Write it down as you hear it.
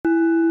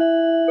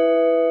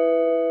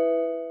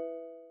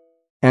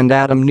And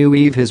Adam knew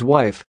Eve his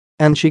wife,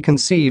 and she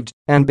conceived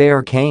and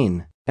bare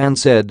Cain, and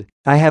said,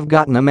 I have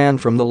gotten a man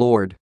from the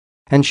Lord.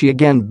 And she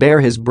again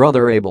bare his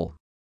brother Abel.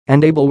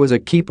 And Abel was a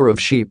keeper of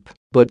sheep,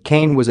 but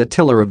Cain was a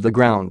tiller of the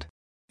ground.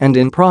 And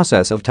in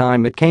process of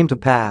time it came to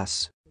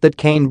pass that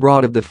Cain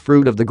brought of the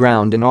fruit of the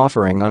ground an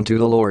offering unto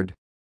the Lord.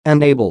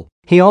 And Abel,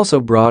 he also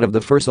brought of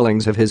the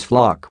firstlings of his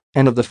flock,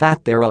 and of the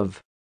fat thereof.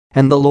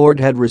 And the Lord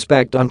had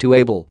respect unto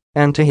Abel,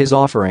 and to his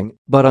offering,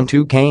 but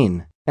unto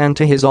Cain, and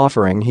to his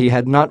offering he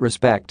had not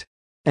respect.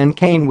 And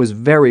Cain was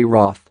very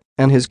wroth,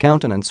 and his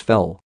countenance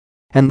fell.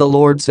 And the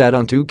Lord said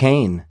unto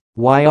Cain,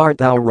 Why art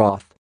thou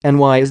wroth, and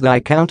why is thy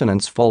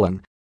countenance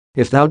fallen?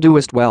 If thou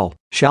doest well,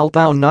 shalt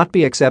thou not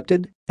be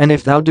accepted? And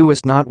if thou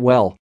doest not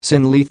well,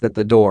 sin lieth at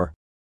the door.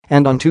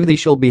 And unto thee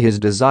shall be his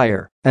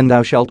desire, and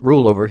thou shalt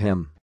rule over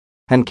him.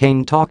 And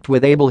Cain talked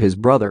with Abel his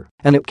brother,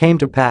 and it came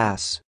to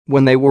pass,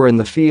 when they were in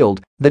the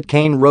field, that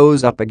Cain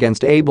rose up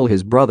against Abel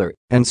his brother,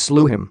 and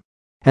slew him.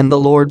 And the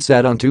Lord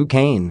said unto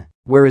Cain,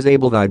 Where is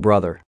Abel thy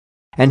brother?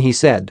 And he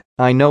said,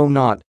 I know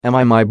not, am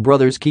I my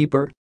brother's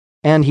keeper?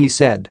 And he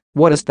said,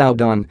 What hast thou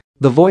done?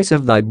 The voice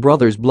of thy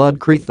brother's blood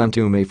crieth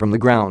unto me from the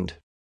ground.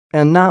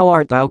 And now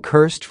art thou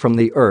cursed from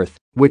the earth,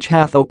 which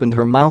hath opened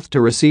her mouth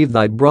to receive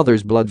thy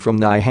brother's blood from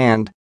thy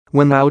hand.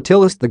 When thou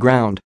tillest the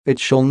ground, it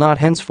shall not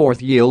henceforth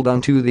yield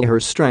unto thee her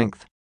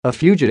strength. A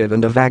fugitive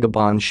and a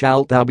vagabond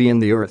shalt thou be in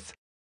the earth.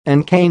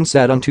 And Cain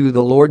said unto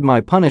the Lord,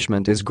 My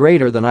punishment is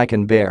greater than I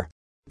can bear.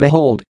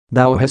 Behold,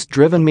 thou hast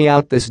driven me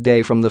out this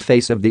day from the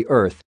face of the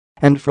earth,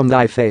 and from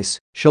thy face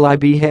shall I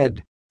be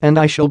hid, and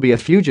I shall be a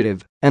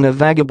fugitive and a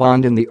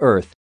vagabond in the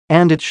earth.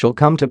 And it shall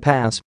come to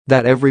pass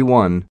that every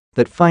one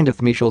that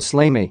findeth me shall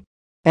slay me.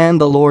 And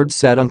the Lord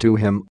said unto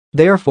him,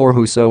 Therefore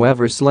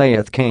whosoever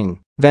slayeth Cain,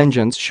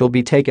 vengeance shall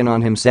be taken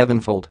on him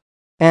sevenfold.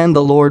 And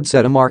the Lord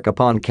set a mark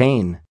upon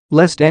Cain,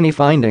 lest any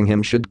finding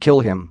him should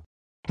kill him.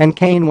 And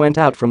Cain went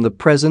out from the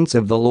presence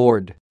of the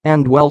Lord,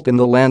 and dwelt in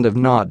the land of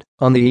Nod,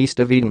 on the east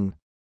of Eden.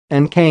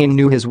 And Cain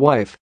knew his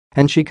wife,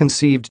 and she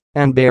conceived,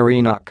 and bare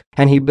Enoch,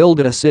 and he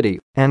builded a city,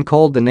 and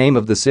called the name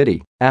of the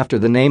city, after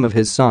the name of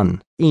his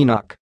son,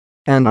 Enoch.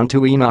 And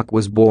unto Enoch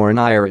was born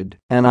Irad,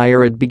 and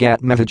Irad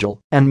begat Mehujael,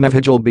 and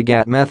Mehujael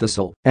begat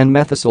Methusael, and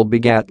Methusael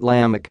begat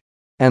Lamech.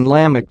 And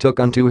Lamech took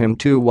unto him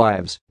 2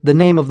 wives, the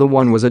name of the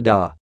one was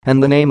Adah,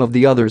 and the name of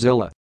the other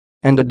Zillah.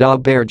 And Adah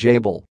bare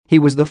Jabal, he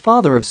was the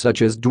father of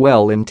such as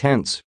dwell in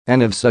tents,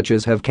 and of such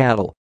as have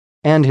cattle.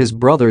 And his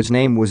brother's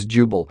name was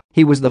Jubal,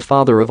 he was the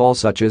father of all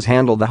such as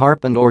handle the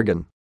harp and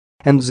organ.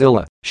 And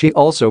Zillah, she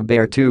also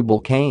bare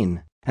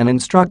Tubal-Cain, an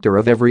instructor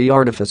of every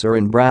artificer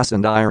in brass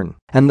and iron,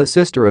 and the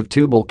sister of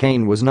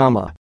Tubal-Cain was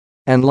Naamah.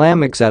 And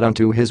Lamech said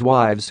unto his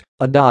wives,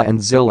 Adah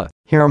and Zillah,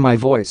 Hear my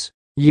voice,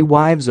 ye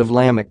wives of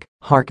Lamech,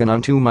 hearken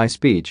unto my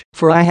speech,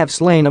 for I have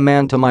slain a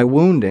man to my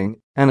wounding,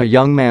 and a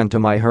young man to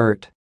my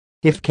hurt.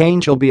 If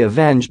Cain shall be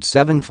avenged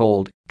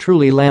sevenfold,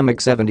 truly Lamech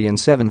 70 and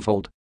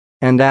sevenfold.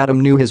 And Adam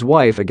knew his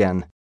wife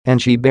again,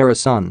 and she bare a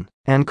son,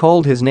 and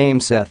called his name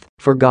Seth,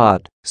 for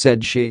God,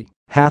 said she,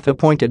 hath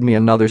appointed me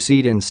another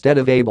seed instead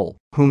of Abel,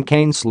 whom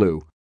Cain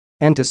slew.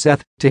 And to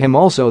Seth, to him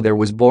also there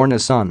was born a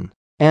son,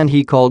 and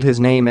he called his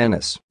name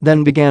Enos.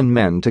 Then began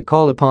men to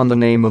call upon the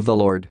name of the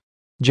Lord.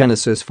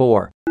 Genesis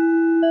 4.